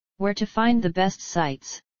Where to find the best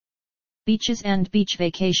sites. Beaches and beach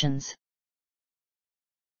vacations.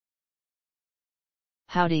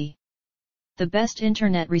 Howdy. The best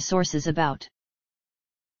internet resources about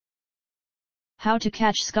how to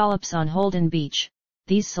catch scallops on Holden Beach.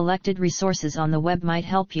 These selected resources on the web might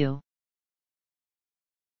help you.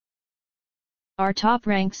 Our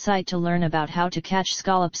top-ranked site to learn about how to catch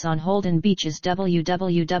scallops on Holden Beach is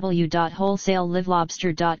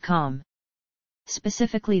www.wholesale-livelobster.com.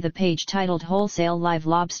 Specifically the page titled Wholesale Live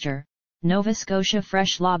Lobster, Nova Scotia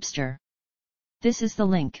Fresh Lobster. This is the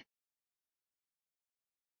link.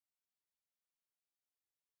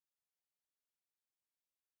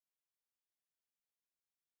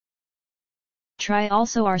 Try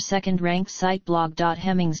also our second-ranked site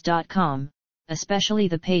blog.hemmings.com, especially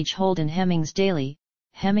the page Holden Hemmings Daily,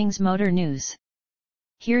 Hemmings Motor News.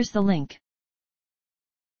 Here's the link.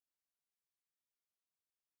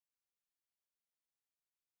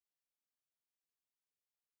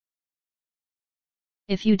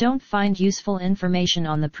 If you don't find useful information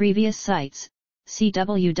on the previous sites, see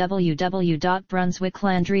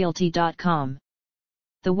www.brunswicklandrealty.com.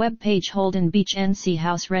 The web page Holden Beach NC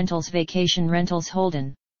House Rentals Vacation Rentals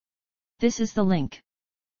Holden. This is the link.